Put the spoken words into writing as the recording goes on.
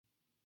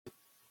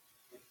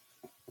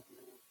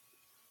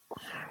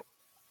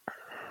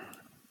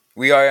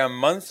We are a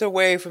month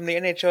away from the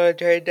NHL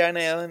trade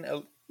deadline,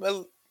 a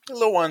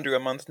little under a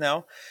month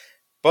now,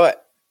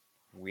 but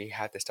we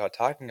have to start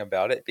talking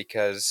about it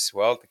because,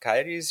 well, the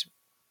Coyotes,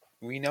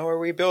 we know are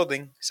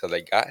rebuilding, so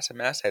they got some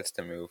assets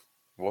to move.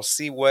 We'll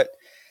see what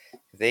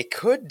they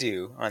could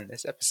do on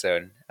this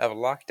episode of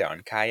Locked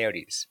On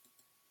Coyotes.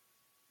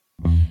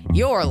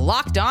 You're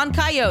Locked On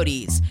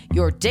Coyotes,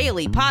 your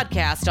daily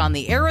podcast on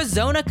the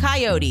Arizona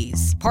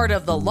Coyotes, part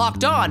of the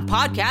Locked On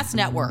Podcast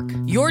Network,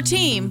 your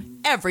team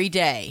every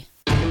day.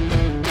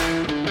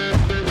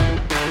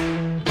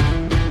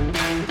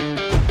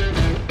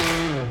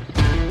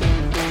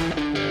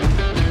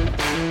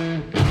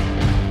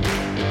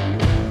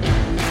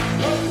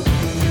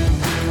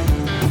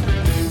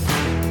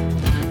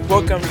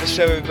 Welcome to the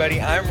show,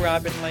 everybody. I'm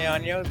Robin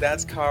Leonio.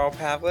 That's Carl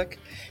Pavlik.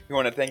 We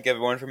want to thank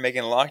everyone for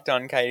making Locked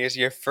On Coyotes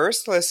your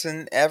first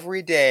listen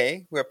every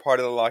day. We're part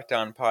of the Locked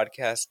On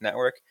Podcast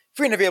Network,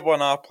 free and available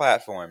on all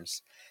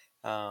platforms.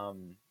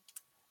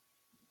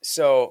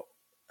 So,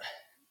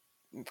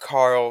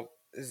 Carl,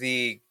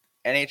 the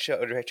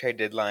NHL trade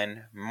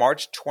deadline,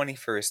 March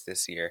 21st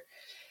this year.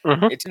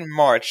 Mm-hmm. It's in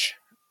March.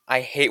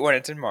 I hate when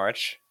it's in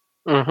March.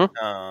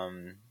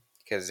 Mm-hmm.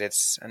 Because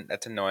that's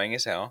annoying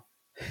as hell.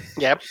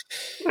 Yep.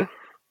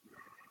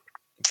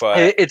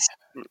 But It's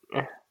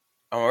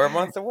we're a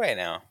month away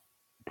now.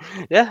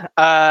 yeah,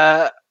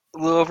 a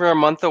little over a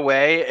month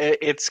away.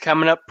 It's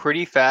coming up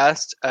pretty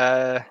fast.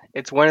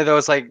 It's one of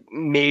those like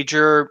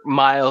major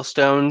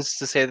milestones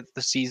to say that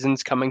the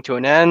season's coming to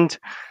an end.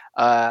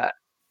 And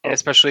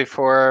especially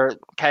for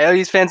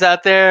Coyotes fans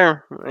out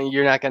there,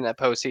 you're not going to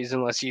postseason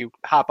unless you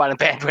hop on a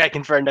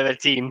bandwagon for another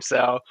team.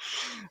 So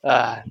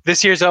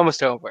this year's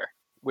almost over,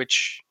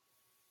 which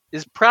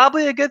is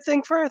probably a good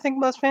thing for, I think,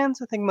 most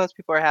fans. I think most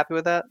people are happy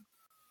with that.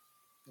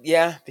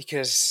 Yeah,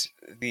 because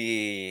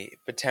the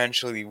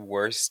potentially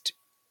worst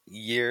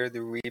year of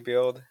the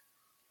rebuild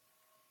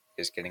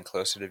is getting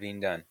closer to being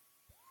done.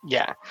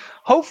 Yeah,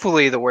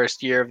 hopefully the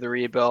worst year of the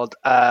rebuild.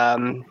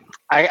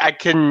 I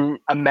can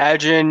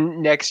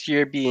imagine next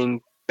year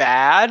being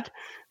bad,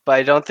 but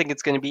I don't think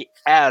it's going to be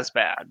as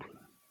bad.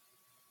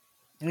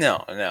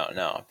 No.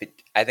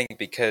 I think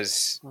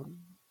because,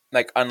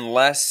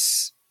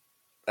 unless,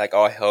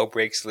 all hell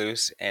breaks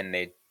loose and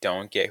they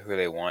don't get who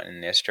they want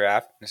in this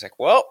draft, it's like,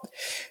 well,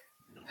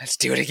 let's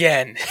do it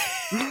again.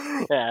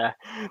 Yeah,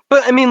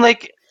 but I mean,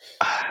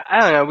 I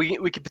don't know.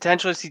 We could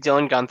potentially see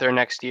Dylan Guenther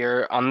next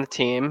year on the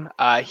team.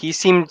 He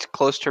seemed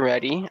close to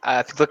ready.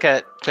 If you look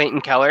at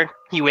Clayton Keller,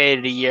 he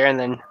waited a year and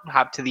then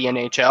hopped to the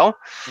NHL.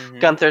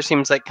 Mhm. Guenther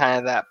seems like kind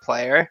of that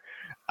player.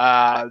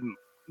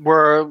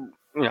 We're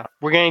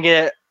gonna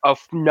get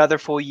another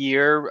full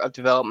year of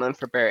development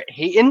for Barrett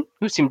Hayton,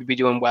 who seemed to be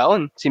doing well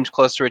and seems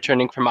close to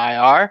returning from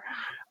IR.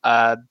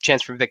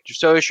 Chance for Victor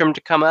Soderstrom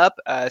to come up,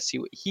 see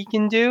what he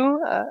can do.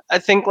 I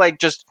think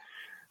just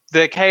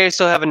the Coyotes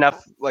still have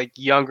enough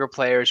younger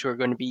players who are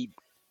going to be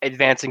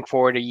advancing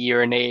forward a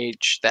year in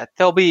age that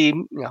they'll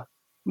be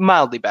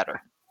mildly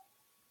better.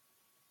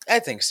 I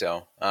think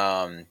so.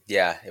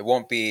 Yeah, it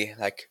won't be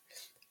like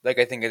I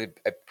think I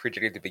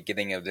predicted at the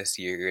beginning of this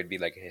year, it would be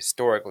like a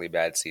historically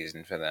bad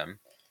season for them.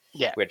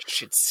 Yeah.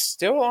 Which it's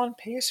still on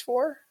pace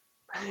for.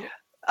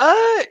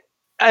 I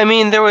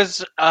mean, there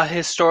was a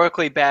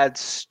historically bad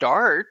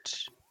start.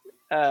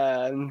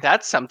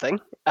 That's something.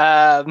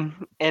 And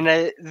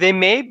they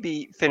may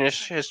be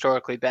finished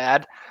historically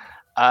bad.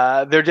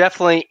 They're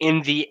definitely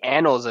in the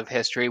annals of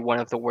history one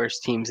of the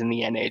worst teams in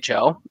the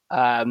NHL.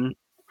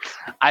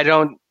 I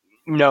don't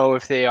know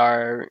if they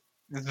are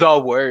the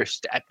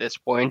worst at this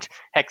point.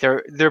 Heck,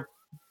 they're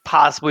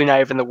possibly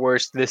not even the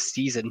worst this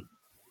season.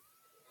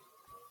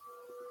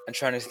 I'm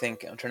trying to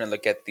think. I'm trying to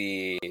look at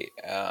their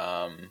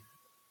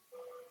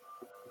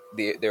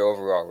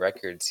overall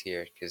records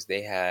here, because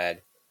they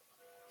had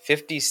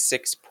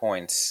 56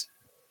 points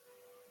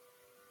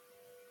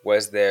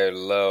was their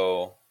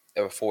low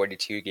of a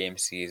 42-game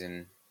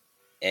season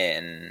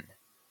in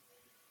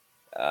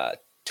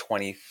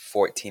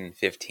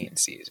 2014-15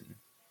 season.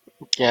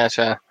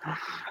 Gotcha.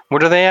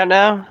 What are they at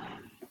now?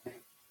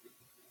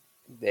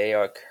 They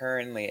are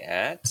currently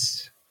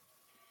at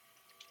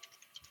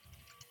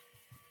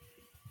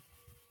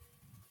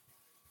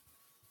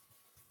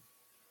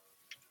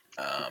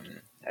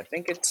I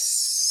think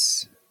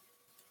it's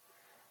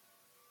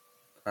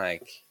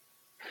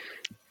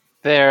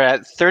they're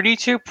at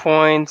 32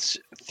 points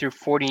through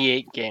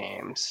 48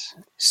 games.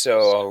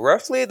 So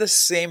roughly the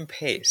same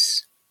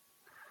pace.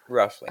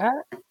 Roughly.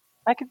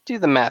 I could do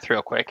the math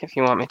real quick if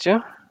you want me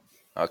to.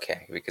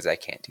 Okay, because I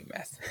can't do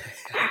math.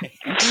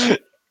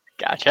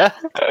 Gotcha.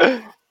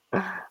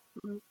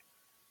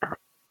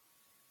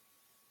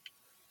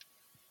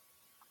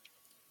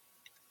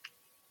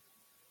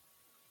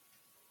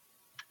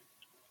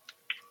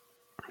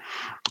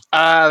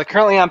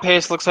 Currently on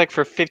pace looks like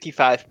for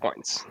 55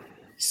 points.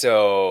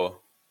 So,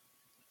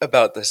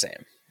 about the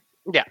same.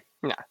 Yeah.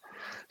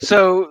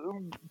 So,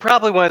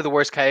 probably one of the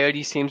worst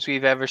Coyotes teams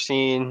we've ever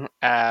seen.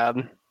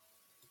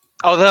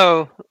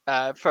 Although,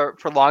 for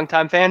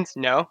longtime fans,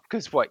 no,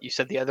 because you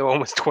said the other one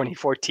was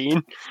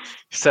 2014.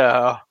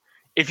 So,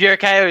 if you're a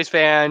Coyotes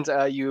fan,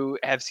 you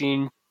have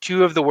seen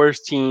two of the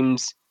worst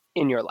teams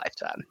in your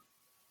lifetime.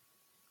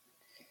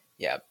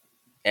 Yeah,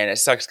 and it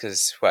sucks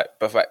because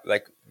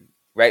like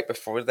right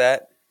before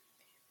that,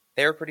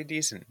 they were pretty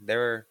decent. They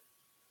were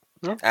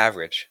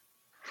average.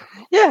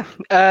 Yeah,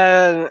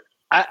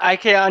 I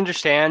can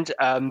understand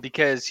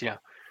because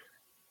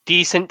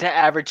decent to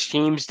average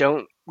teams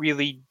don't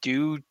really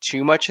do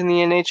too much in the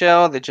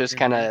NHL. They just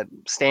kind of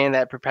stay in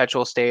that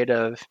perpetual state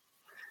of,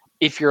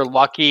 if you're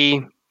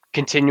lucky,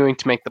 continuing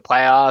to make the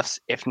playoffs.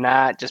 If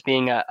not, just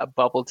being a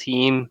bubble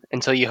team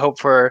until you hope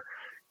for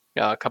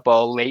a couple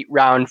of late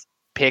round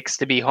picks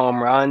to be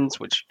home runs,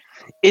 which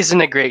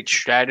isn't a great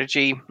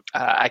strategy.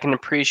 I can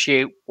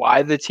appreciate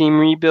why the team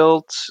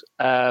rebuilt.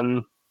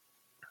 And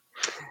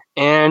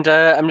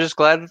I'm just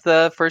glad that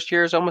the first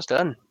year is almost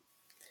done.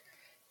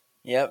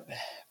 Yep,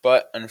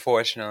 but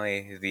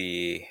unfortunately,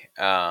 the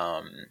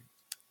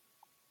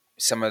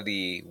some of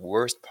the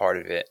worst part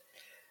of it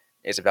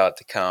is about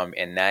to come,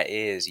 and that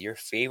is your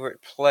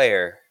favorite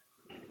player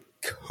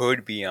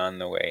could be on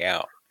the way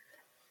out.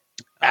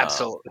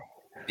 Absolutely.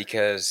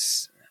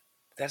 Because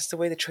that's the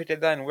way the trade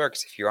deadline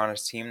works. If you're on a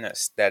team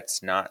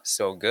that's not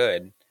so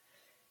good,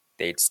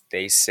 they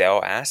sell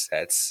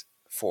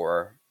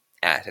for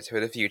assets for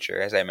the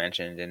future, as I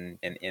mentioned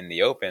in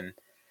the open,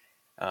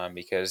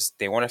 because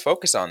they want to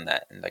focus on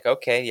that. And like,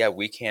 okay, yeah,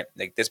 we can't,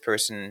 like, this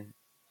person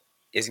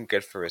isn't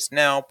good for us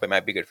now, but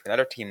might be good for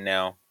another team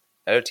now.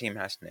 Another team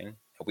has something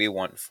that we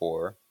want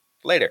for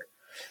later.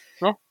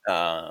 Yeah.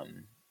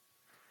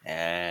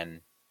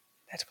 And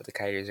that's what the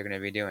Coyotes are going to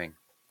be doing.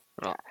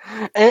 Yeah.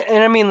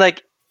 And I mean,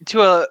 like,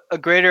 to a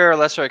greater or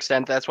lesser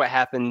extent, that's what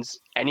happens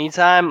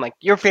anytime. Like,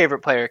 your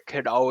favorite player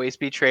could always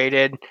be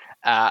traded.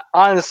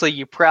 Honestly,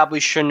 you probably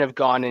shouldn't have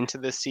gone into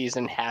this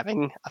season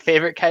having a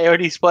favorite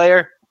Coyotes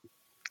player,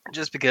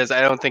 just because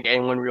I don't think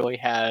anyone really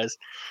has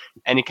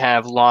any kind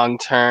of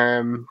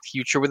long-term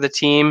future with the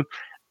team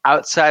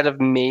outside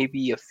of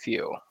maybe a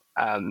few.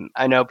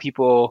 I know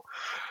people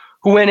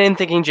who went in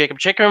thinking Jacob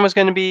Chikrin was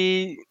going to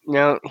be,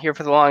 here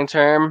for the long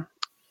term.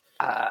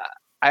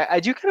 I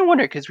do kind of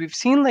wonder because we've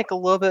seen like a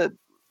little bit.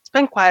 It's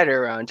been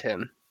quieter around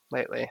him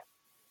lately.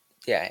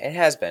 Yeah, it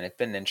has been. It's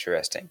been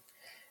interesting.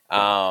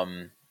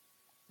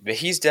 But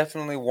he's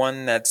definitely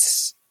one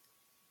that's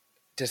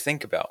to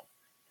think about,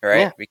 right?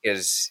 Yeah.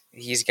 Because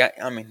he's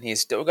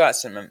still got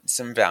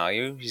some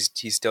value.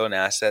 He's still an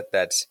asset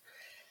that's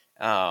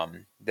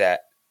that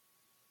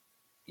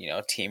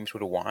teams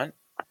would want.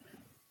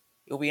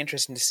 It'll be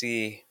interesting to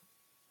see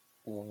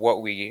what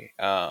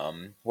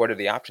are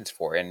the options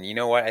for. And you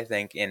know what? I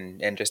think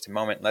in just a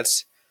moment,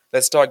 let's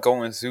start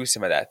going through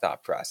some of that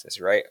thought process,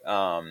 right?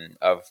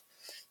 Of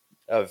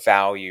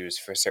values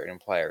for certain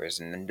players,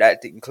 and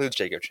that includes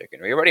Jacob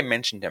Chikrin. We already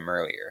mentioned him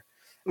earlier,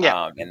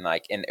 Yeah.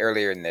 and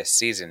earlier in this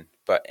season,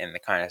 but in the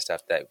kind of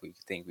stuff that we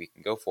think we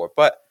can go for.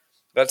 But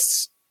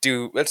let's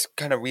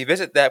kind of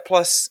revisit that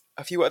plus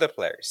a few other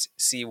players,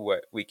 see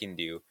what we can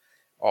do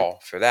all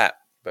for that.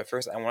 But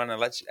first, I want to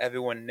let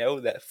everyone know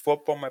that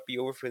football might be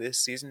over for this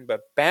season,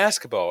 but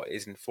basketball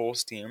is in full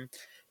steam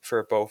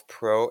for both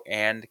pro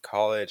and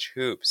college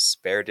hoops.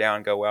 Bear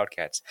down, go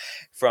Wildcats.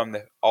 From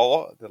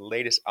all the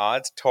latest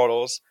odds,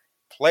 totals,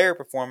 player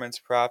performance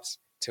props,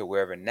 to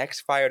wherever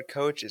next fired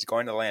coach is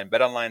going to land,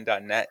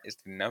 BetOnline.net is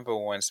the number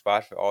one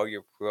spot for all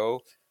your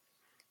pro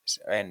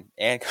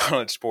and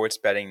college sports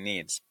betting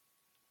needs.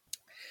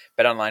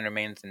 BetOnline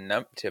remains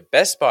the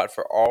best spot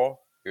for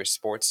all your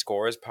sports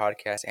scores,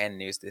 podcasts, and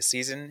news this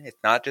season. It's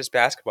not just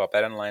basketball.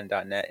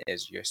 BetOnline.net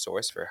is your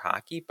source for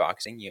hockey,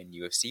 boxing, and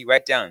UFC,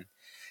 right down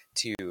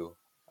to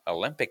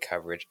Olympic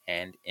coverage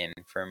and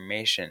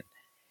information.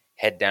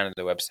 Head down to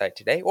the website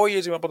today or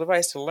use your mobile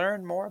device to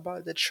learn more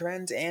about the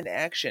trends and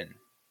action.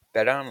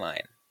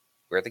 BetOnline,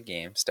 where the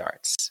game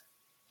starts.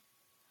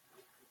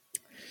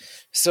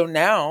 So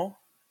now,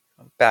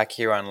 back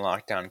here on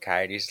Locked On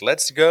Coyotes,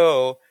 let's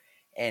go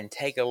and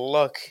take a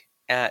look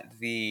at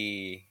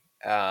the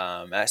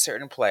at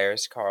certain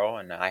players. Carl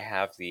and I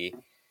have the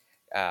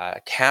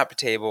cap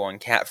table and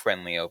cap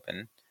friendly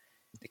open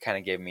to kind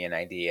of give me an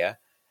idea.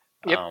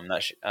 Yep. I'm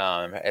not sure.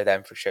 I'm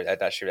not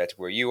sure that's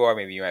where you are.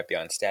 Maybe you might be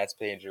on stats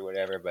page or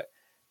whatever. But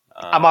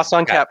I'm also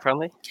on cap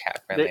friendly.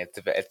 Cap friendly.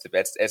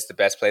 It's the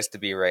best place to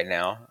be right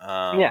now.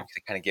 Yeah.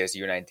 It kind of gives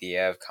you an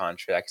idea of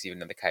contracts, even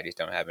though the Coyotes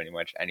don't have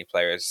any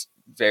players.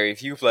 Very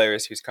few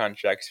players whose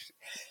contracts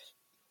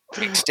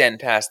extend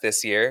past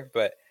this year.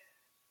 But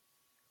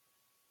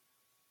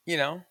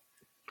Yeah.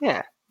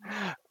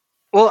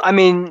 Well, I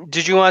mean,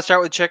 did you want to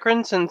start with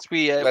Chikrin since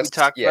we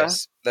talked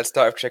about? Let's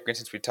start with Chikrin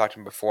since we talked to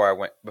him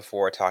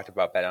before I talked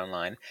about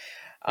BetOnline.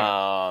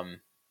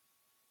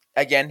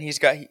 Again, he's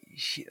got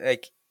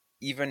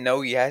even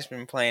though he has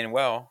been playing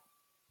well,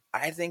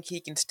 I think he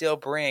can still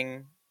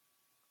bring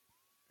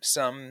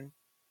some,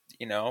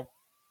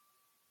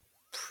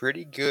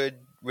 pretty good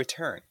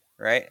return,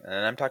 right?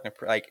 And I'm talking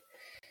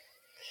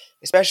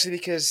especially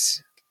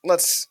because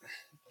let's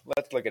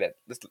look at it.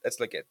 Let's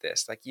look at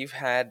this. Like you've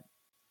had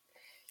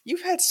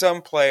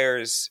some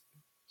players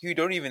who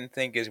don't even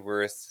think is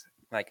worth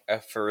like a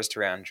first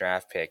round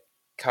draft pick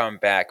come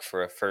back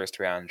for a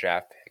first-round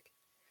draft pick.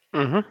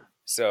 Mm-hmm.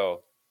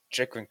 So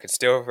Chychrun could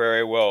still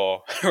very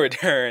well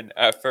return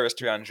a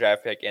first-round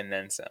draft pick and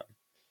then some.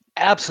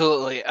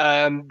 Absolutely.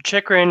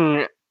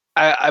 Chychrun,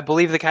 I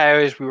believe the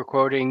Coyotes we were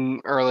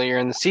quoting earlier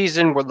in the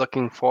season were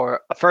looking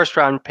for a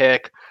first-round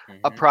pick, a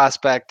Mm-hmm.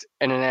 prospect,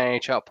 and an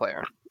NHL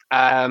player.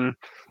 And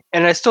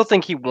I still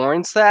think he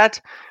warrants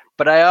that,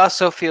 but I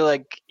also feel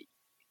like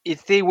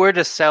if they were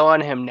to sell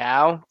on him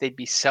now, they'd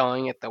be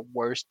selling at the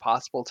worst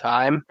possible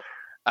time.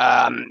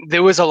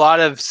 There was a lot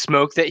of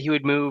smoke that he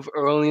would move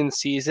early in the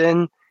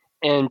season,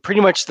 and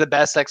pretty much the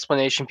best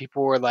explanation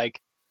people were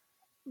like,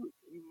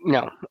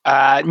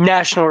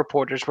 national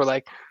reporters were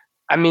like,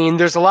 I mean,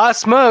 there's a lot of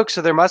smoke,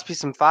 so there must be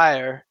some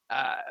fire.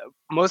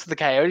 Most of the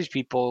Coyotes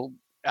people,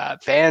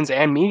 fans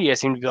and media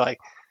seem to be like,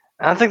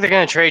 I don't think they're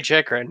going to trade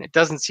Chychrun. It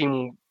doesn't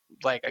seem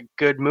like a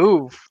good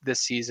move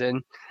this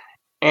season.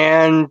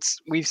 And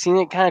we've seen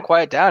it kind of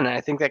quiet down, and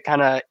I think that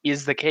kind of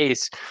is the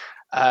case.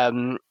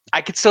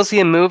 I could still see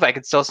him move. I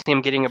could still see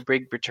him getting a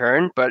big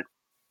return, but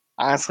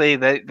honestly,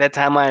 that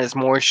timeline is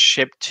more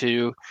shipped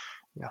to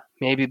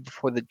maybe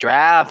before the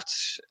draft,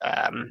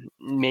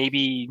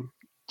 maybe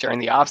during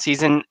the off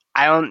season.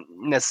 I don't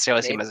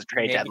necessarily see him as a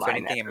trade Maybe if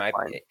deadline.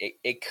 anything,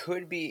 it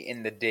could be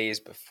in the days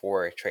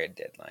before a trade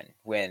deadline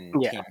when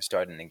Yeah. teams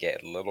starting to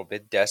get a little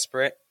bit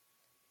desperate,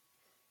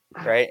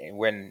 right?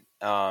 When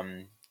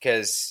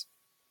because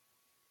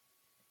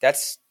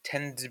that's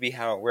tends to be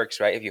how it works,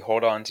 right? If you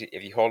hold on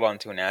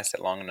to an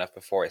asset long enough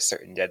before a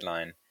certain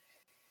deadline,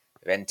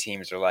 then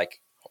teams are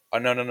like, oh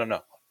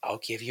no, I'll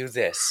give you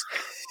this.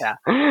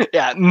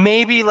 Yeah.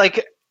 Maybe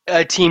like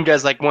a team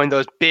does like one of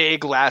those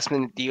big last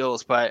minute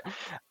deals, but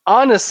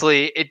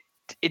honestly,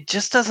 it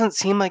just doesn't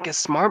seem like a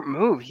smart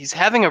move. He's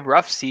having a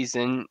rough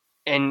season,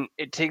 and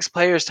it takes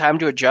players time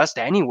to adjust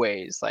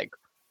anyways. Like,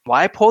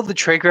 why pull the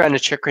trigger on a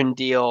Chychrun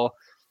deal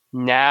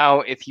now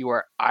if you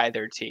are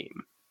either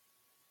team?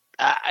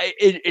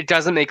 It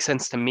doesn't make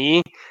sense to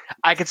me.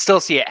 I could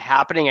still see it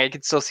happening. I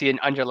could still see an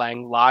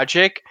underlying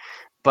logic,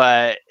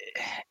 but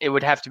it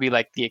would have to be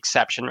like the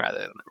exception rather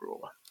than the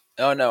rule.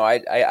 Oh no,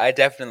 I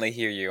definitely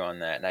hear you on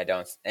that,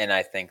 and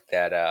I think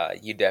that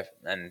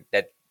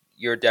that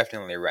you're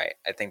definitely right.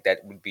 I think that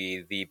would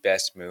be the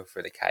best move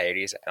for the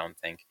Coyotes. I don't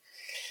think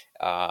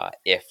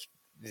if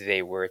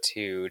they were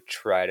to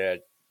try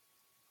to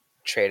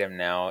trade him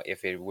now,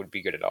 if it would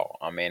be good at all.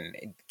 I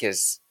mean,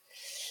 because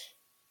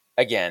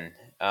again,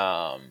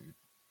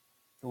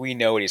 we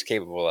know what he's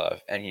capable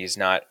of, and he's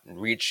not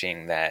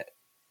reaching that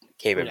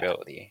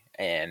capability,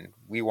 and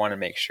we want to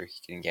make sure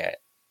he can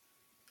get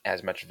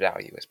as much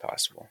value as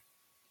possible.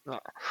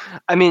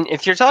 I mean,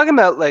 if you're talking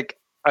about like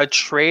a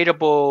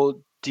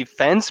tradable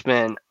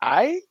defenseman,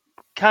 I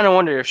kind of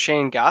wonder if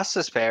Shane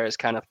Gostisbehere has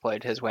kind of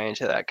played his way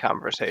into that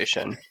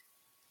conversation.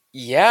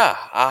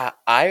 Yeah,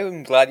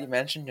 I'm glad you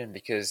mentioned him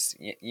because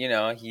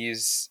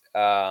he's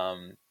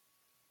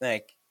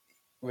like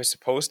was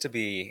supposed to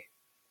be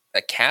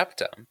a cap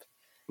dump.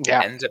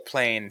 Yeah. Ends up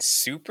playing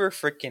super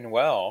freaking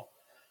well,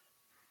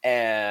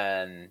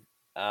 and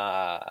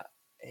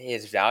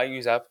his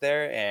value's up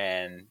there,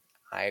 and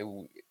I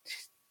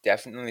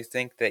definitely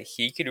think that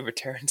he could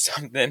return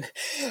something.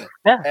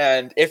 Yeah.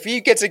 And if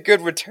he gets a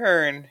good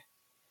return,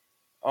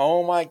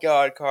 oh my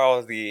God,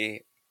 Carl,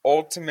 the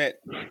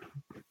ultimate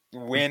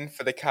win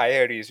for the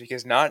Coyotes,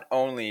 because not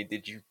only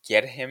did you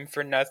get him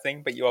for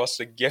nothing, but you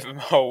also give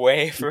him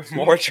away for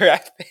more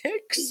draft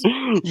picks.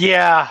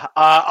 Yeah,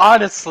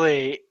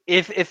 honestly,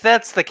 if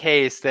that's the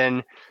case,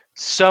 then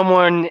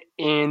someone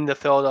in the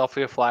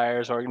Philadelphia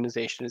Flyers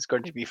organization is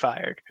going to be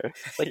fired.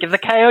 Like if the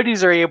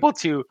Coyotes are able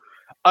to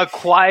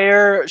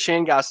acquire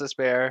Shane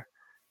Gostisbehere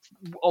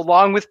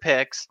along with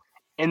picks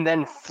and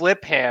then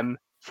flip him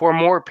for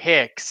more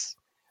picks,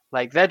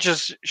 like that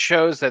just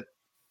shows that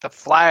the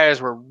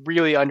Flyers were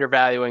really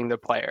undervaluing the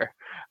player.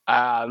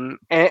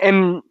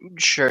 And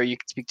sure, you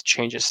could speak to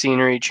change of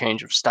scenery,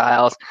 change of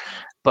styles,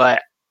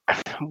 but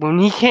when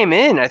he came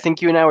in, I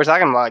think you and I were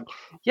talking about, like,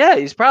 yeah,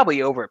 he's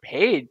probably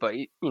overpaid, but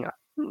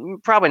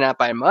probably not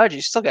by much.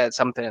 He's still got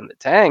something in the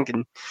tank,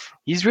 and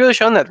he's really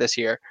shown that this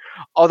year.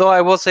 Although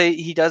I will say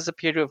he does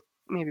appear to have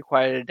maybe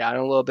quieted down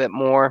a little bit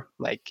more,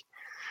 like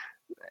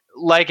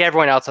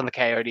everyone else on the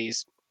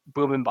Coyotes,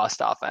 boom and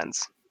bust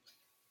offense.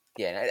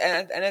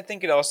 Yeah, and I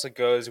think it also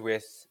goes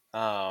with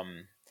a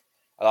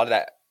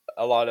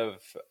lot of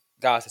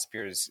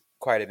Gostisbehere's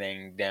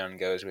quieting down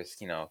goes with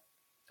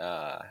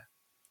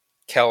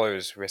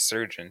Keller's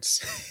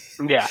resurgence.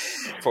 Yeah,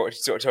 so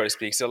to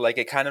speak. So like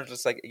it kind of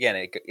just like again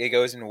it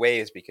goes in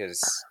waves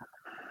because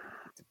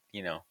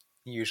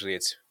usually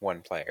it's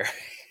one player.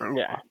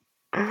 Yeah.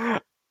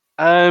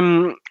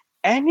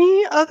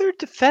 Any other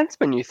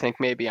defenseman you think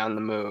may be on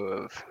the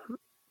move?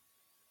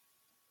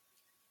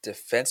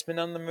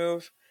 Defenseman on the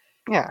move?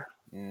 Yeah.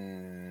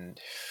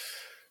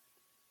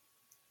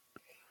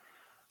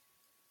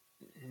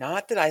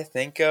 Not that I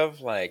think of.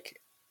 Like,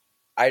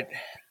 as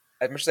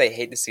much as I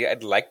hate to see it,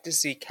 I'd like to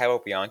see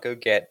Capobianco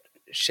get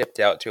shipped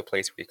out to a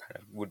place where he kind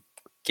of would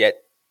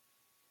get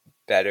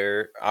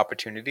better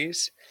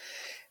opportunities.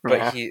 But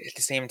Yeah. he, at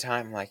the same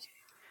time, like,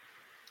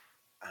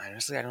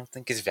 honestly, I don't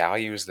think his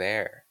value is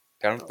there.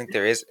 I don't think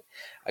there is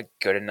a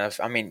good enough.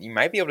 I mean, you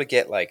might be able to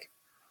get like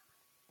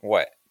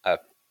what, a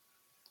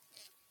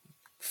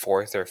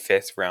fourth or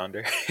fifth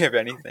rounder, if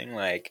anything.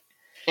 Like,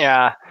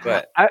 Yeah.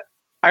 but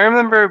I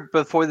remember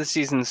before the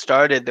season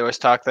started, there was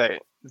talk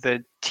that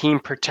the team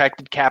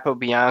protected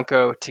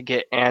Capobianco to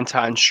get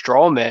Anton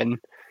Strollman,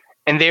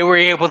 and they were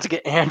able to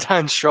get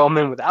Anton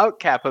Strollman without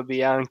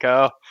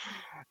Capobianco.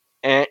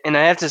 And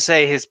I have to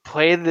say, his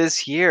play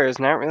this year is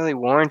not really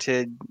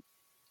warranted.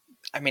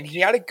 I mean, he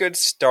had a good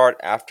start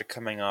after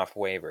coming off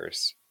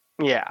waivers.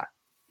 Yeah.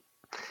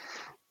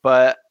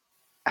 But,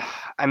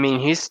 I mean,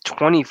 he's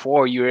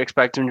 24. You would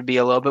expect him to be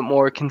a little bit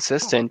more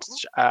consistent.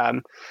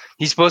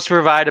 He's supposed to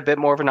provide a bit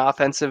more of an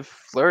offensive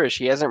flourish.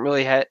 He hasn't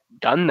really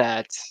done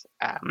that.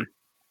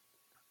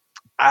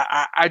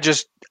 I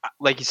just,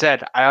 like you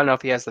said, I don't know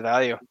if he has the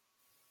value.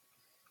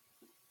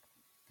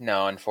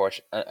 No,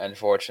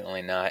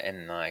 unfortunately not.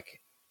 And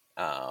like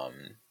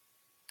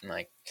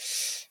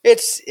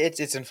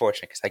it's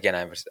unfortunate because again,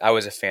 I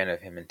was a fan of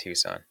him in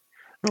Tucson.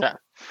 Yeah.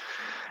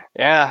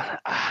 Yeah.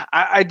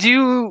 I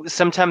do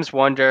sometimes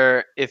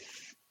wonder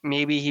if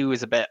maybe he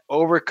was a bit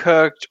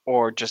overcooked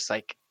or just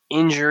like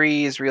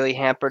injuries really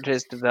hampered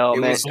his It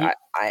development. was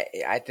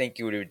I think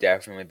it would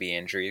definitely be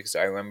injuries because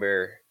I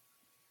remember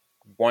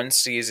one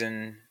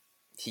season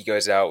he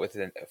goes out with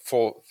a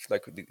full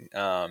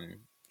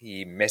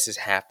he misses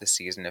half the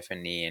season of a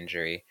knee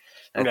injury.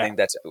 And I Yeah. think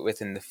that's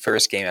within the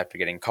first game after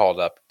getting called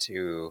up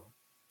to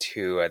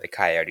the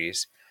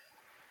Coyotes.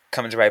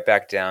 Comes right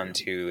back down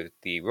to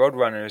the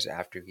Roadrunners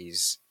after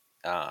he's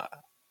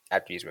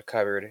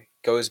recovered.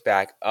 Goes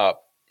back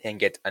up and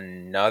gets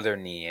another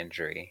knee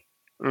injury.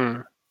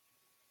 Mm.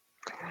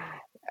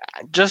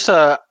 Just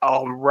a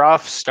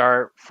rough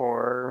start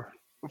for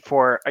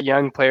a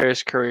young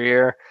player's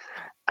career.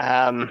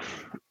 And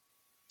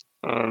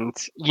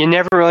you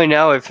never really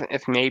know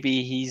if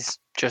maybe he's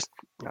just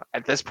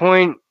at this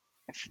point,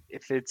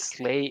 if it's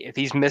late, if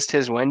he's missed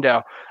his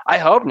window. I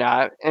hope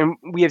not. And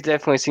we have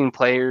definitely seen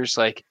players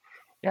like,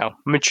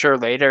 mature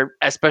later,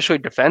 especially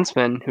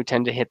defensemen who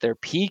tend to hit their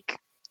peak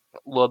a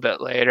little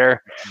bit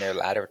later. In their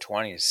latter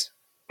 20s.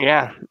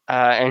 Yeah,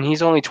 and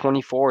he's only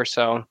 24,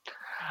 so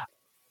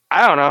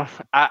I don't know.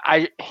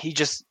 He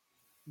just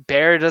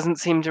Bear doesn't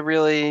seem to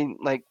really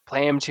like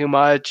play him too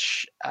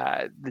much.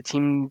 The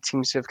team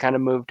seems to have kind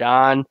of moved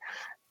on.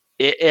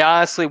 It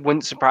honestly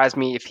wouldn't surprise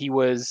me if he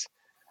was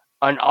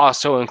an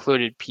also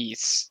included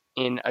piece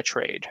in a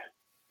trade.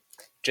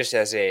 Just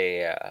as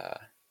a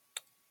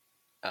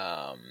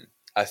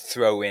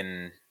throw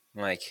in,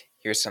 like,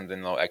 here's something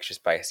a little extra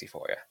spicy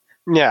for you.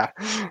 Yeah,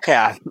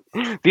 yeah.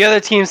 The other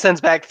team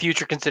sends back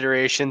future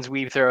considerations.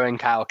 We throw in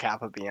Kyle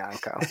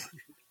Capobianco.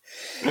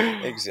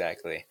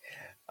 Exactly.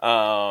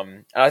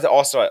 I'll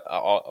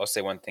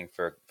say one thing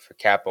for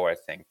Capo. I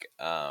think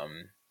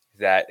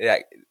that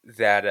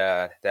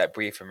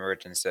brief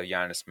emergence of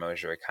Giannis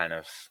Mosier kind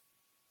of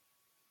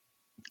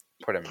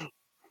put him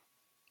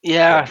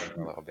Yeah,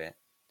 in a little bit.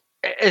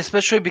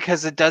 especially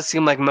because it does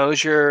seem like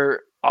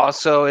Mosier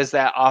also is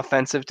that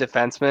offensive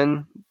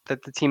defenseman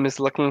that the team is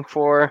looking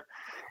for.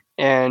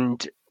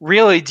 And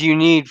really, do you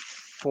need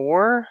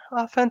 4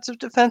 offensive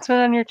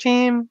defensemen on your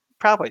team?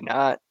 Probably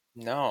not.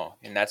 No,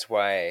 and that's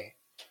why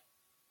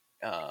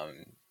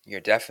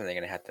you're definitely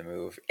going to have to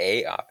move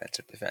a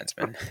offensive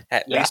defenseman,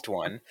 at Yeah. least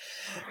one,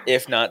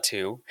 if not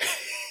 2.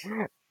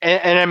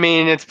 And I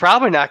mean, it's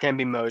probably not going to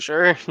be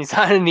Mosier. He's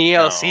on an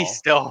ELC No.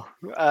 still.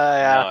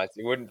 No,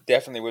 it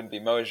definitely wouldn't be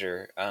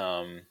Mosier.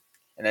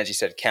 And as you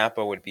said,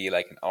 Campo would be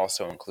like an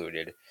also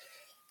included.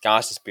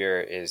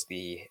 Gossesbeer is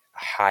the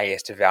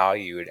highest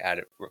valued at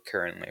it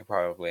currently,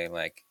 probably,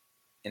 like,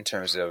 in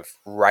terms of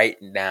right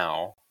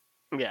now.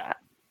 Yeah.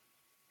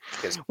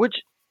 Because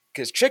Which,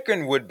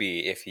 Chychrun would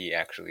be if he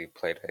actually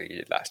played like he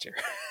did last year.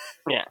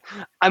 yeah.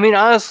 I mean,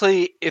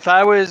 honestly, if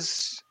I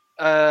was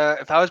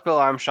Bill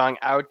Armstrong,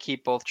 I would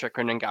keep both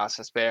Chychrun and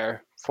Gossesbeer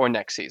for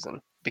next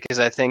season because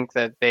I think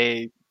that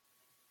the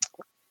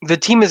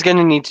team is going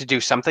to need to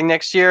do something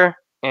next year,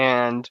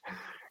 and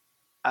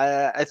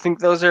I think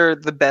those are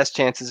the best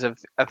chances of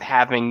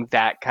having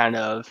that kind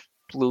of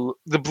blue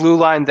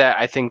line that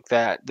I think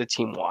that the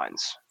team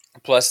wants.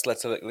 Plus,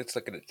 let's look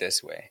at it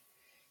this way: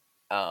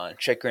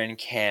 Chychrun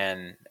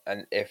can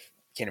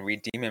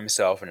redeem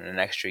himself in an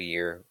extra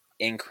year,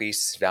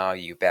 increase his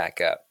value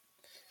back up.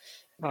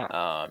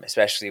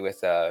 Especially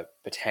with a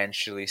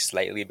potentially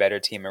slightly better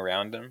team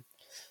around him.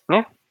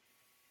 Yeah.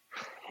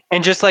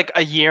 And just like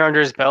a year under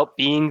his belt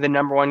being the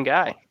number 1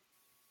 guy.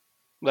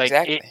 Like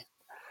Exactly.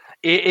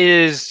 It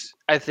is,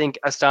 I think,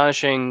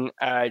 astonishing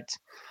at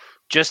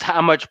just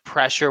how much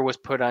pressure was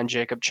put on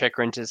Jakob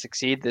Chychrun to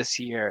succeed this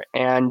year.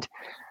 And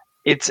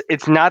it's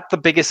not the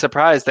biggest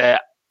surprise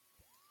that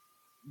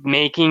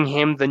making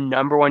him the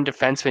number 1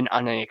 defenseman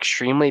on an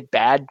extremely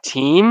bad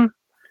team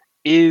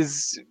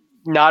is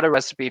not a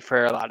recipe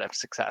for a lot of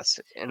success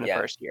in the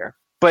first year.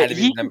 But Had to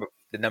be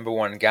the number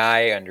 1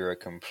 guy under a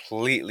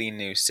completely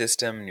new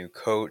system, new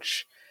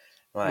coach.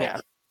 Like,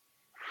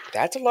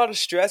 That's a lot of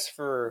stress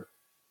for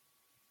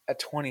a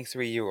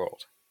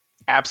 23-year-old.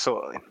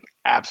 Absolutely.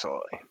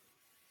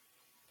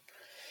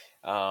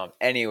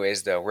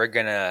 Anyways, though, we're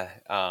gonna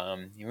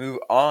move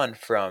on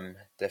from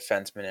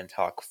defensemen and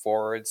talk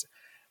forwards,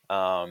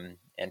 and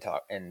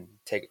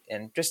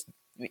just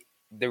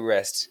the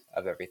rest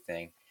of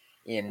everything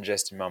in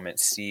just a moment.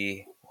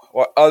 See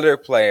what other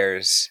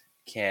players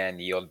can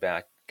yield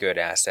back good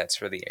assets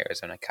for the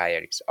Arizona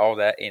Coyotes. All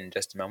that in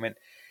just a moment.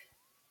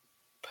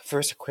 But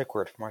first, a quick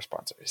word from our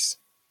sponsors.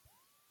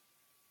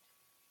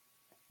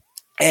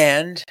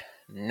 And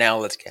now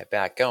let's get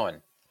back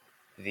going.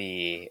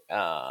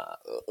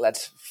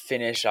 Let's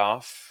finish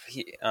off,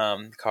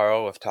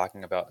 Carl, with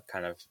talking about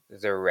kind of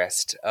the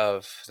rest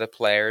of the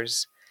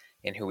players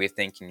and who we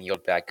think can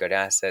yield back good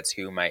assets,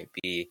 who might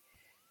be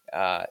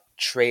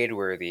trade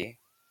worthy.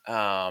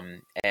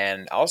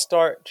 And I'll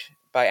start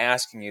by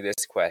asking you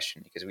this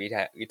question because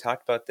we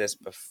talked about this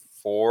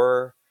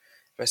before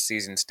the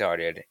season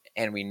started,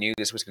 and we knew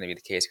this was going to be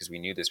the case because we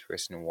knew this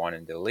person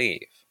wanted to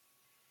leave,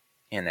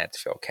 and that's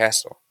Phil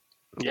Kessel.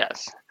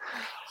 Yes.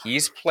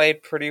 He's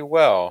played pretty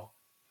well.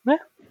 Yeah.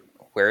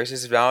 Where's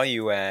his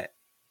value at?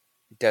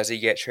 Does he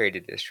get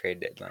traded this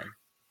trade deadline?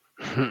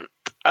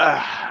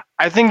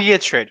 I think he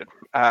gets traded.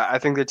 I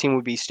think the team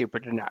would be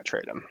stupid to not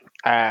trade him.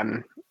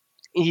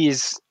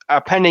 He's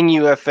a pending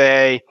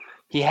UFA.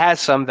 He has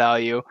some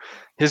value.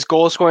 His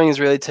goal scoring has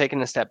really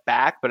taken a step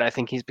back, but I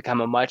think he's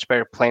become a much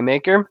better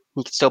playmaker.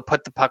 He can still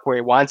put the puck where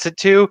he wants it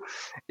to.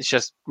 It's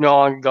just no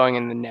longer going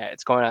in the net.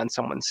 It's going on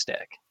someone's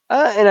stick.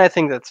 And I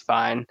think that's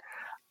fine.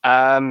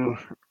 We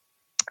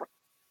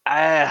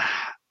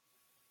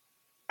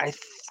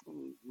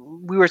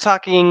were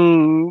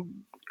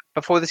talking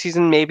before the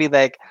season, maybe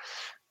like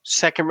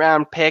second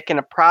round pick and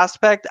a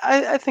prospect.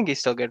 I think he's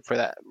still good for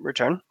that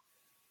return.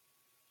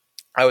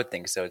 I would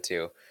think so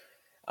too.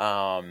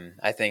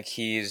 I think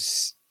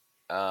he's,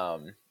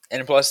 and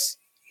plus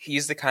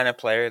he's the kind of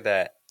player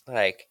that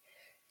like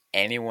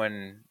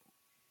anyone,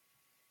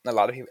 a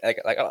lot of people,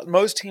 like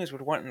most teams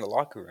would want in the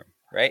locker room,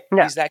 right?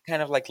 Yeah. He's that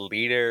kind of like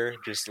leader,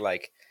 just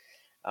like,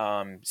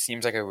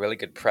 seems like a really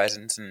good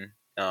presence and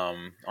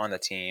on the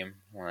team.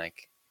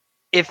 Like,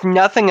 if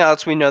nothing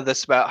else, we know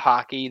this about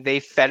hockey: they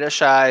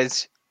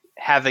fetishize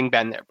having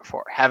been there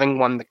before, having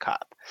won the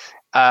cup.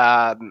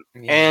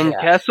 And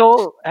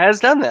Kessel has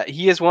done that.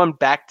 He has won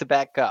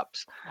back-to-back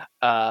cups,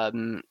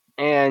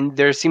 and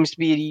there seems to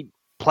be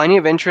plenty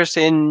of interest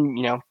in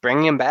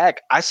bringing him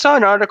back. I saw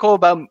an article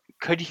about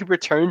could he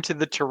return to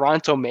the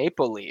Toronto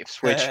Maple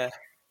Leafs, which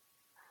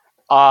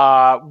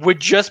would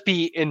just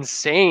be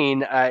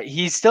insane.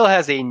 He still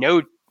has a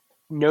no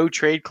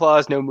trade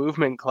clause, no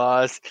movement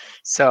clause,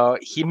 so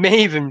he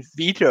may even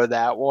veto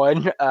that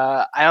one.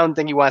 I don't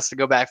think he wants to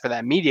go back for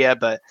that media,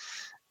 but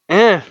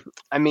I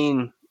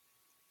mean,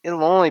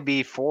 it'll only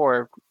be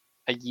for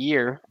a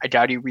year. I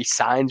doubt he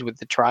resigns with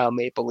the Toronto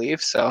Maple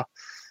Leafs, so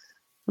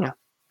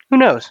who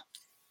knows?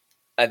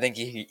 I think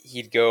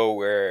he'd go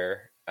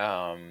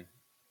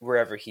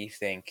wherever he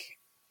think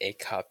a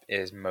cup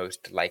is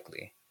most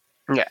likely.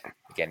 Yeah.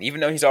 Again,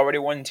 even though he's already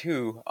won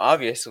 2,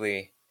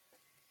 obviously,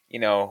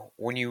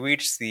 when you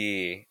reach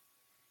the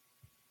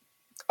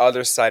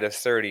other side of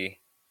 30,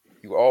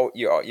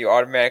 you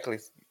automatically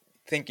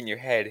think in your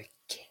head,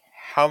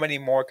 how many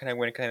more can I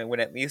win? Can I win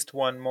at least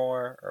one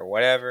more or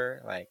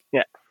whatever? Like,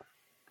 yeah.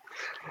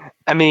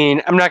 I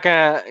mean, I'm not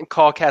gonna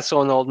call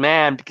Kessel an old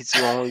man because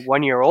he's only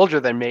 1 year older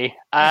than me.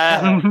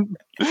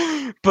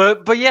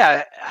 But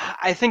yeah,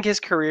 I think his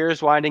career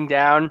is winding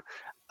down.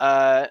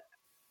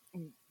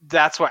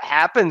 That's what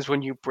happens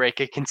when you break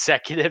a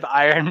consecutive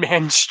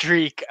Ironman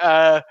streak.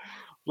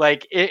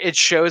 Like it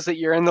shows that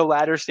you're in the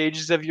latter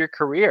stages of your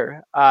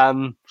career.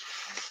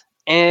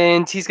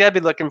 And he's got to be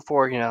looking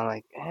for,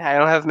 I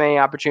don't have many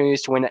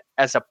opportunities to win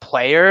as a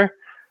player.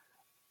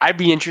 I'd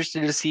be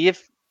interested to see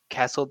if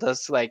Kessel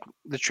does like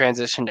the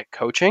transition to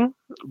coaching,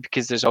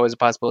 because there's always a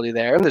possibility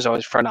there. There's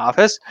always front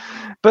office,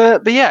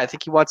 but yeah, I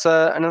think he wants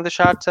another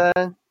shot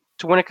to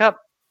win a cup.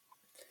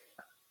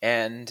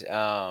 And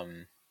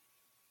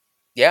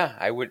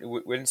yeah,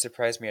 wouldn't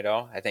surprise me at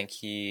all. I think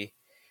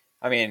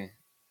I'm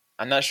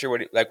not sure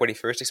what he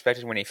first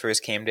expected when he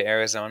first came to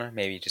Arizona.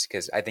 Maybe just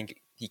because I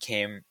think he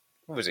came.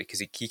 What was it? Because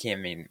he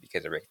came in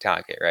because of Rick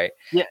Tocchet, right?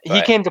 Yeah,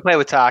 he came to play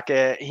with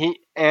Tocchet.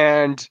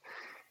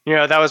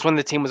 That was when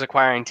the team was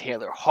acquiring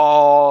Taylor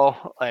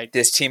Hall. Like,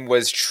 this team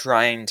was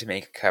trying to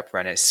make a cup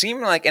run. It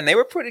seemed like, and they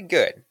were pretty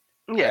good.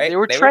 Yeah, right? they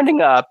were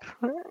trending up,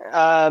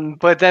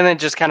 but then it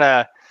just kind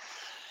of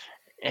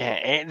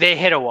they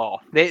hit a wall.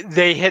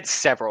 They hit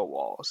several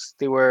walls.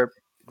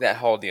 That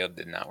whole deal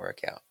did not work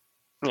out.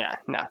 Yeah,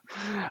 no.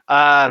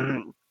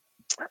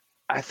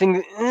 I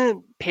think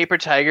Paper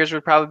Tigers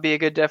would probably be a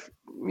good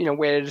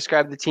way to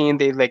describe the team.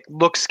 They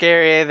look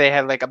scary. They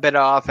have a bit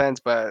of offense,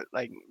 but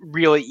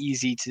really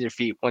easy to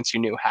defeat once you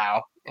knew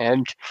how.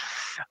 And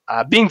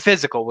being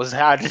physical was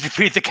how to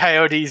defeat the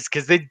Coyotes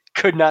because they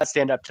could not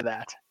stand up to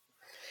that.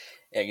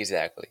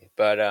 Exactly.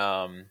 But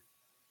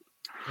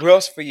who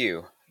else for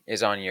you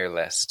is on your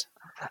list?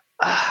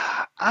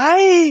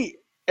 I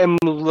am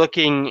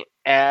looking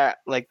at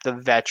like the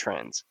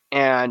veterans,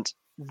 and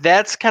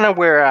that's kind of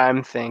where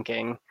I'm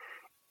thinking.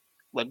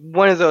 Like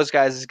one of those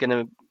guys is going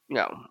to,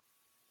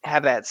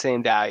 have that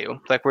same value.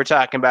 Like we're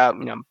talking about,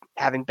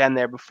 having been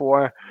there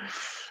before.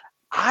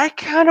 I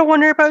kind of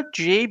wonder about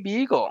Jay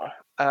Beagle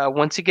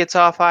once he gets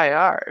off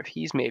IR, if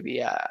he's maybe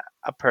a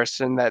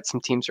person that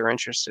some teams are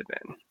interested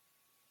in.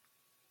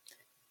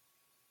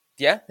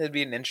 Yeah, it'd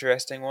be an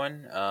interesting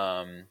one.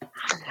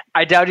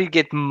 I doubt he'd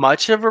get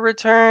much of a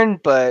return,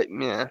 but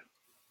yeah,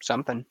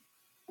 something.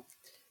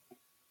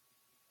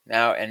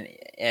 Now and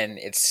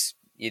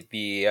it'd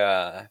be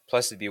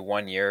plus it'd be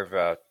 1 year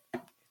of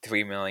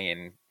 $3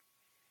 million.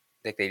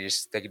 Like they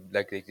just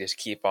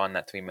keep on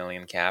that $3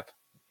 million cap.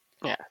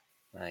 Yeah.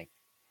 Like,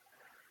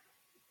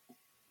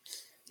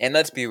 and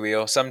let's be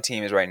real, some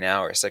teams right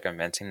now are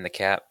circumventing the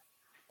cap.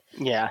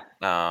 Yeah.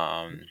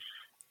 I'm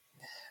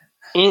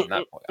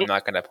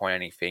not gonna point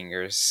any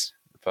fingers,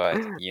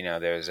 but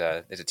there's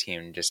a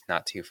team just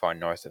not too far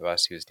north of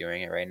us who's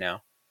doing it right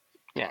now.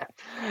 Yeah,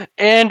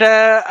 and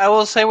I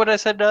will say what I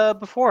said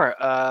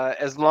before.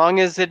 As long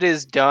as it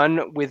is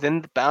done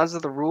within the bounds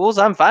of the rules,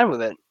 I'm fine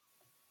with it.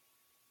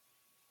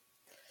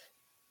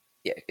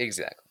 Yeah,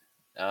 exactly.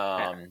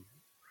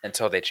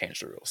 Until they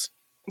change the rules.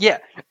 Yeah,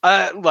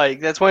 like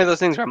that's one of those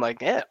things where I'm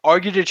like, yeah,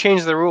 argue to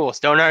change the rules.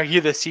 Don't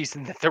argue this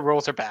season that the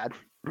rules are bad.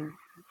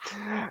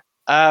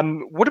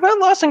 What about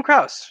Lawson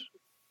Crouse?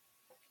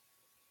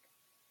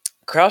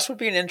 Crouse would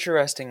be an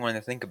interesting one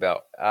to think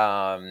about.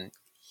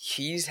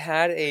 He's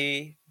had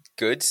a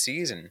good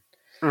season.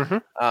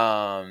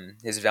 Mm-hmm.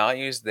 His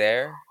value is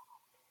there,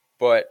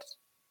 but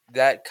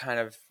that kind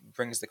of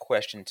brings the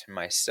question to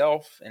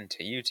myself and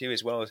to you too,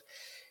 as well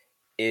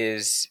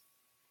as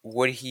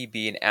would he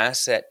be an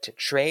asset to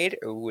trade,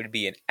 or would it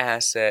be an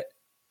asset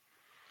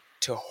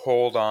to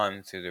hold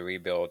on through the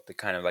rebuild to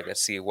kind of like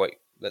let's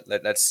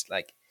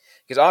like,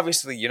 because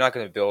obviously you're not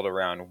going to build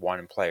around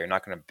one player. You're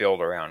not going to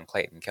build around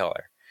Clayton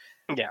Keller.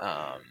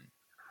 Yeah.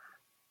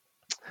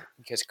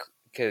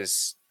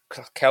 Because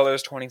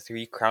Keller's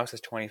 23, Crouse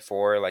is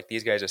 24. Like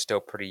these guys are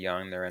still pretty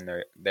young. They're in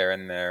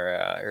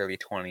their early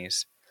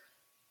 20s.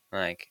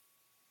 Like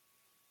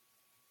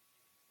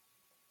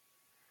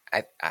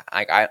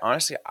I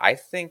honestly I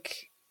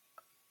think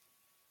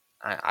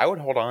I would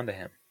hold on to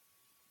him.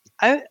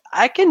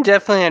 I can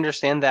definitely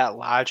understand that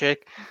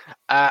logic.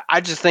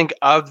 I just think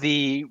of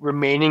the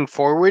remaining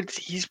forwards,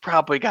 he's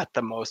probably got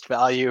the most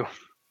value,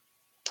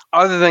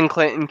 other than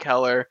Clayton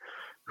Keller,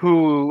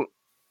 who,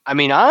 I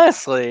mean,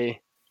 honestly,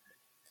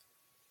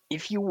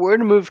 if you were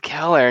to move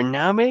Keller,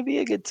 now may be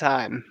a good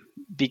time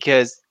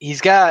because he's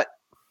got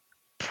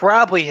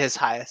probably his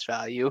highest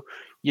value.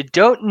 You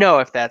don't know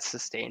if that's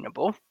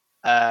sustainable.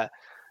 I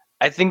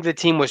think the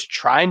team was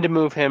trying to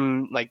move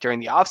him like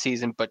during the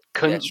offseason, but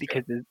couldn't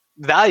because his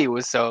value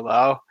was so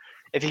low.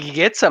 If he could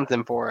get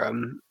something for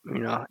him,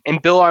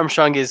 and Bill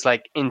Armstrong is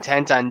like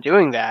intent on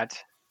doing that.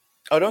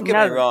 Oh, don't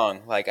get me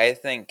wrong. Like I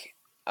think,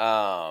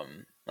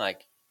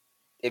 like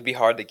it'd be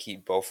hard to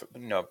keep both,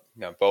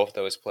 both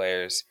those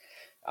players.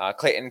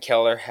 Clayton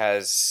Keller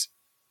has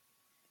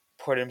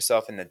put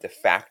himself in the de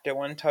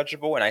facto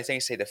untouchable, and I say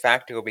de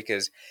facto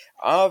because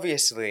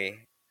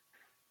obviously,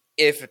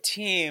 if a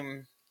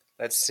team,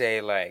 let's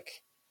say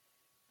like,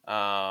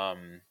 I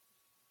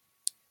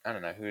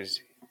don't know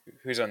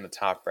who's on the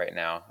top right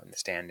now in the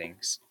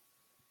standings,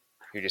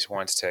 who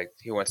wants to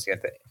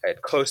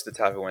get close to the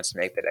top, who wants to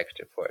make that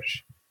extra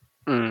push.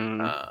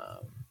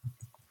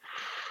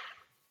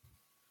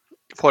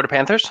 Florida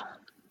Panthers.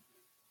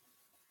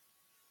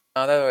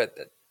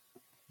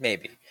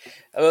 Maybe.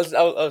 Let's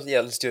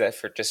do that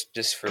for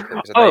just for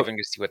purpose. I'm not even going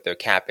to see what their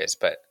cap is,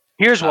 but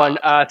here's one: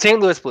 St.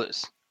 Louis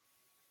Blues.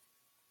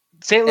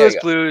 St. Louis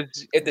Blues.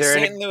 If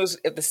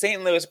the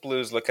St. Louis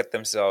Blues look at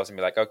themselves and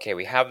be like, okay,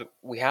 we have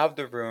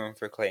the room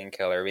for Clayton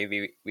Keller.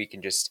 Maybe we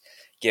can just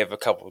give a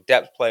couple of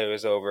depth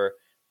players over,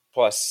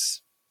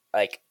 plus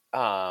like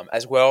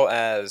as well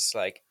as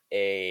like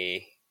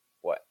a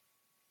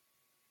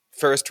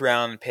first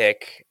round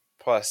pick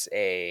plus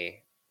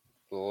a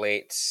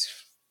late,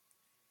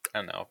 I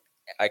don't know,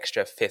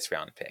 extra 5th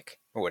round pick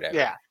or whatever.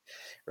 Yeah.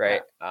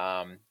 Right.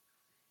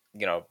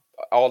 Yeah.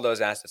 All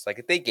those assets. Like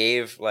if they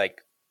gave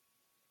like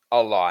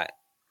a lot,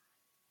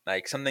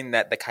 like something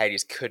that the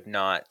Coyotes could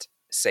not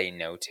say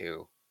no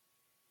to,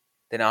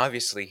 then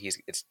obviously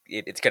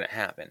it's gonna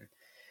happen.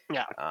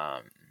 Yeah.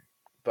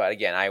 But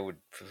again, I would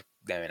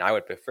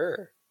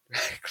prefer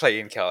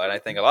Clayton Keller, and I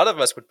think a lot of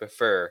us would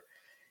prefer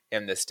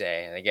him this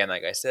day. And again,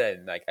 like I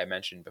said, like I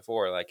mentioned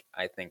before, like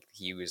I think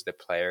he was the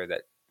player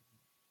that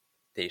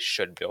they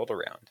should build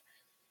around.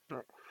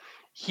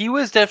 He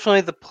was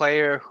definitely the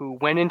player who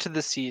went into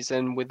the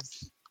season with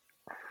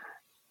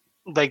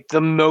like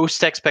the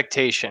most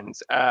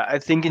expectations. I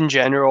think in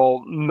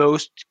general,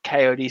 most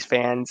Coyotes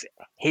fans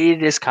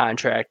hated his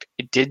contract.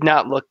 It did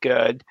not look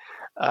good.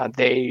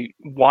 They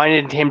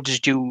wanted him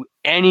to do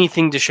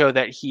anything to show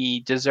that he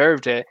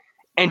deserved it,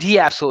 and he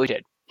absolutely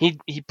did.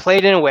 He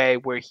played in a way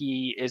where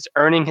he is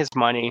earning his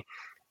money.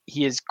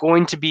 He is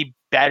going to be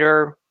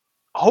better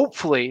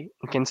hopefully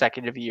in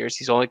consecutive years.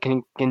 He's only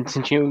can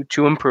continue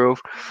to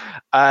improve.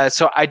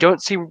 So I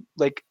don't see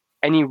like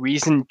any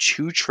reason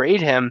to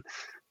trade him.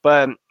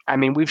 But I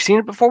mean, we've seen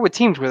it before with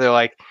teams where they're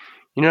like,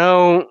 you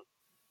know,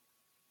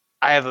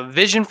 I have a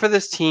vision for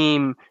this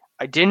team.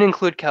 I didn't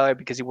include Keller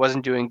because he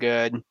wasn't doing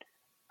good.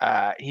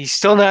 He's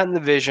still not in the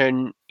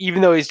vision,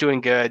 even though he's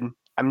doing good.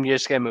 I'm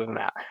just gonna move him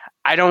out.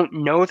 I don't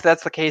know if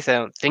that's the case. I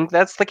don't think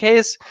that's the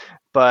case,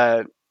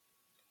 but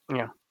you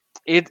know,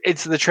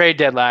 it's the trade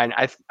deadline.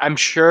 I'm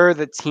sure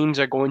that teams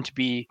are going to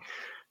be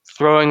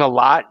throwing a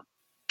lot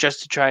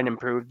just to try and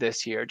improve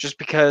this year. Just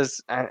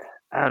because I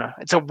don't know,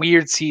 it's a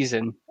weird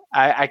season.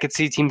 I could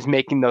see teams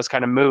making those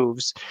kind of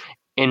moves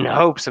in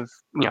hopes of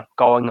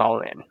going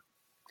all in.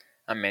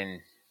 I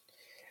mean,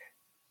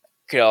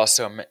 could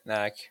also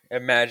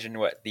imagine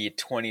what the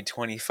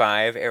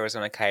 2025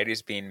 Arizona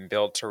Coyotes being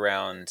built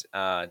around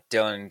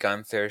Dylan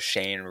Gunther,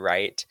 Shane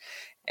Wright,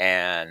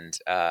 and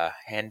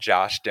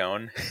Josh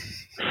Doan.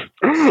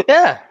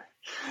 Yeah.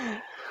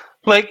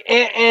 Like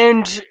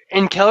and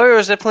Keller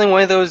was definitely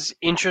one of those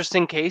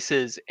interesting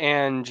cases,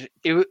 and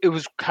it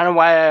was kind of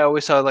why I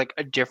always saw like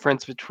a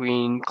difference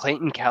between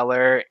Clayton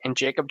Keller and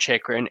Jacob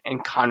Chychrun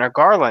and Connor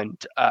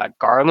Garland.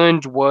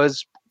 Garland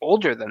was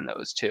older than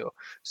those two,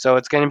 so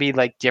it's going to be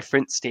like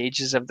different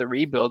stages of the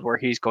rebuild where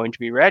he's going to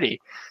be ready.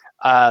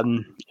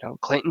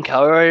 Clayton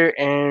Keller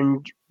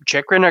and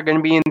Chychrun are going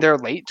to be in their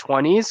late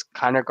 20s.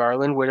 Connor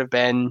Garland would have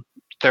been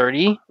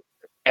 30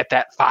 at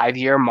that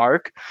 5-year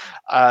mark.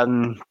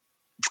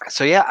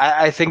 So yeah,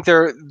 I think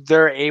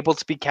they're able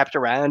to be kept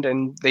around,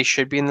 and they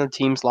should be in the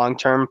team's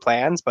long-term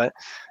plans. But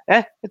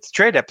it's a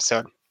trade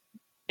episode,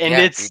 and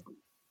Yeah,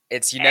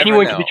 it's you never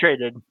anyone know, can be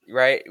traded,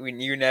 right?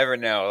 You never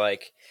know.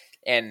 Like,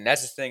 and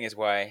that's the thing is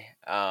why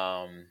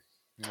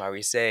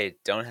we say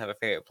don't have a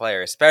favorite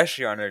player,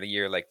 especially on a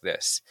year like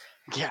this.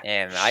 Yeah.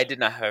 And I did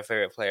not have a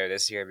favorite player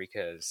this year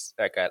because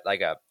like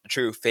a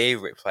true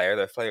favorite player.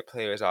 The favorite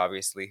player is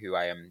obviously who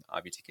I am.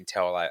 Obviously, can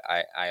tell I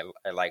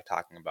like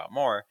talking about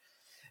more,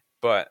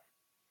 but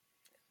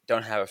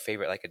don't have a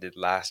favorite like I did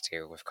last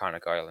year with Connor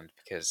Garland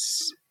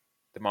because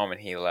the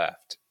moment he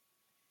left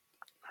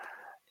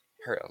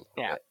hurt a little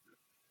bit.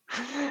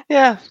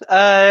 Yeah,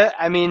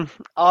 I mean,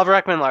 Oliver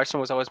Ekman-Larsson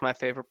was always my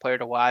favorite player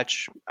to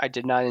watch. I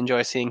did not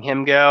enjoy seeing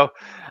him go,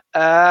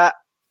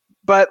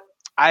 but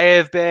I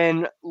have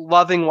been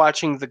loving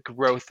watching the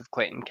growth of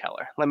Clayton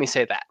Keller. Let me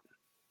say that.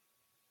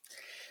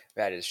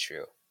 That is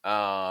true.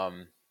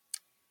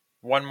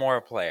 One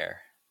more player.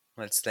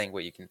 Let's think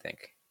what you can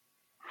think.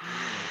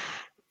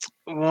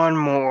 One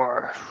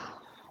more.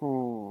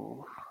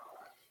 Ooh.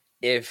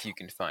 If you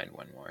can find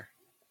one more.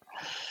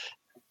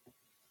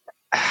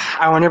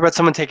 I wonder about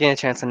someone taking a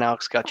chance on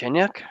Alex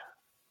Galchenyuk.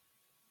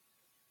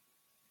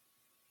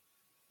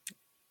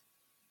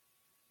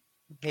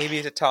 Maybe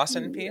it's a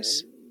toss-in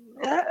piece.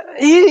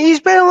 He's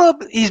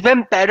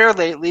been better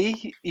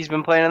lately. He's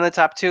been playing on the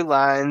top two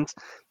lines.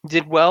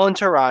 Did well in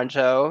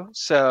Toronto,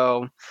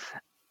 so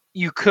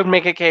you could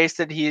make a case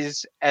that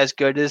he's as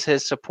good as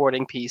his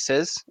supporting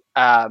pieces.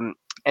 And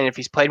if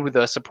he's played with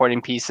those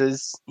supporting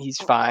pieces, he's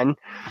fine.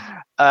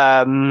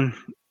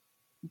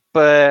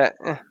 But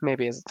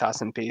maybe as a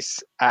toss-in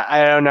piece.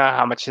 I don't know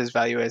how much his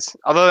value is.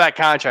 Although that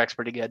contract's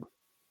pretty good.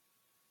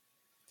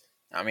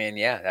 I mean,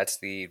 yeah, that's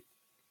the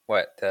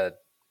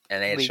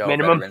NHL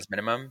minimum? veterans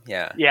minimum.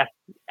 Yeah.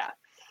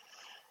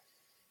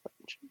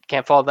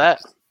 Can't fault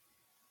that.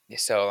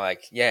 So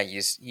like, yeah,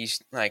 he's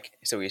like,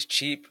 so he's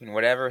cheap and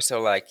whatever.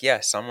 So like, yeah,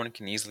 someone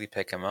can easily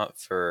pick him up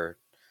for,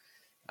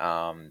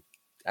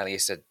 at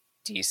least a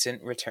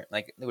decent return.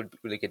 Like, it would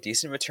be like a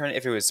decent return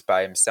if it was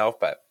by himself,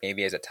 but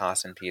maybe as a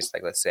toss-in piece.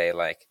 Like, let's say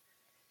like,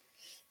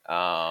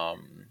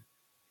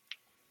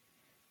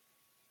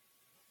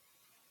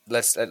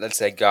 let's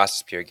say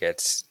Gossespierre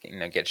gets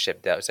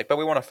shipped out. It's like, but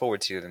we want to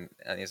forward to,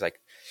 and he's like,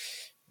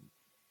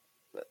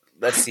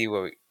 let's see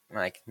what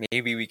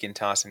maybe we can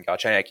toss him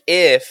Galchenyuk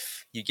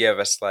if you give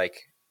us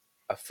like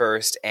a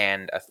first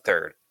and a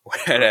third,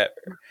 whatever.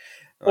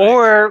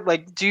 Or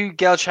like do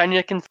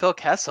Galchenyuk and Phil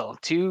Kessel,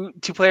 two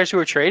players who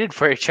are traded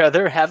for each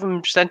other, have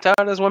them sent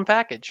out as one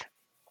package.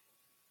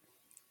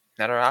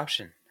 Another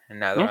option.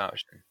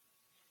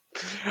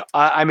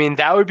 I mean,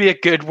 that would be a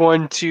good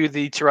one to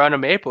the Toronto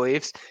Maple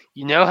Leafs.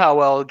 You know how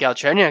well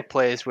Galchenyuk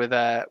plays with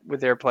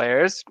their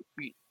players.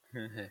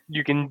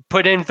 You can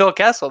put in Phil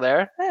Kessel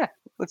there.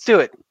 Let's do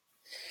it.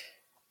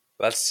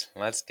 Let's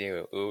do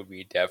it. It would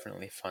be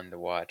definitely fun to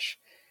watch.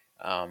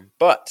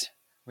 But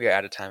we are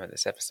out of time at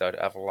this episode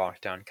of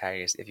Locked On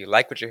Coyotes. If you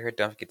like what you heard,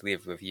 don't forget to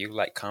leave a review,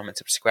 like, comment,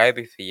 subscribe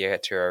if you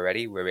yet to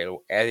already. We're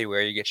available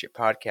everywhere you get your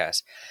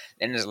podcast.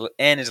 And as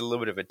a little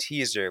bit of a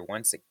teaser,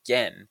 once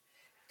again,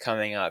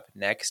 coming up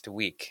next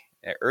week,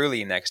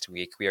 early next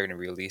week, we are going to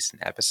release an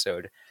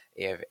episode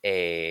of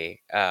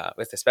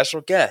with a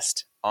special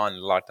guest on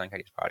the Locked On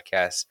Coyotes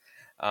podcast.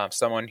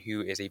 Someone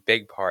who is a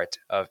big part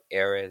of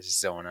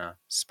Arizona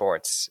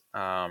sports.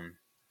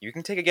 You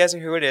can take a guess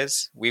at who it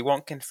is. We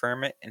won't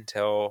confirm it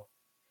until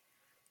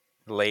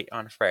late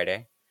on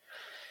Friday.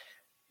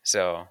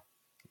 So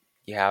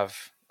you have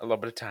a little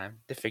bit of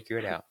time to figure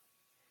it out.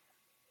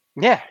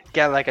 Yeah,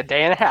 got like a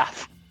day and a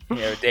half.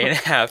 A day and a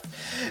half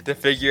to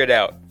figure it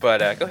out.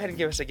 But go ahead and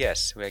give us a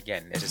guess.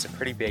 Again, this is a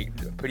pretty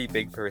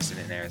big person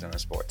in Arizona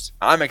sports.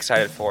 I'm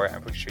excited for it.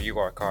 I'm pretty sure you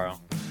are,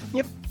 Carl.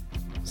 Yep.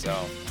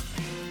 So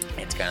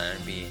it's gonna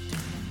be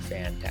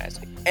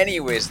fantastic.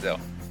 Anyways, though,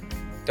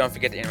 don't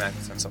forget to interact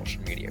with us on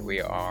social media.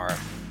 We are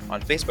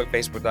on Facebook,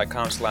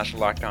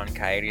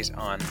 facebook.com/LockedOnCoyotes,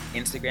 on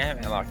Instagram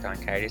at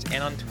LockedOnCoyotes,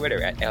 and on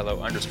Twitter at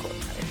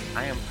LO_Coyotes.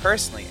 I am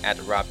personally at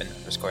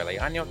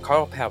Robin_Leano,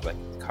 Carl Pavlik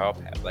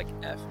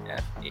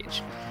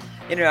FFH.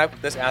 Interact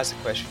with us, ask a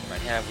question you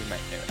might have. We might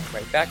interact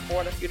right back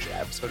for a future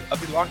episode of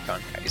the Locked On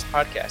Coyotes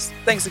podcast.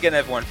 Thanks again,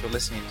 everyone, for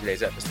listening to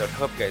today's episode.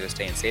 Hope you guys are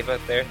staying safe out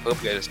there.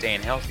 Hope you guys are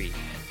staying healthy.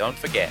 And don't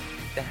forget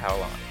to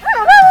howl on.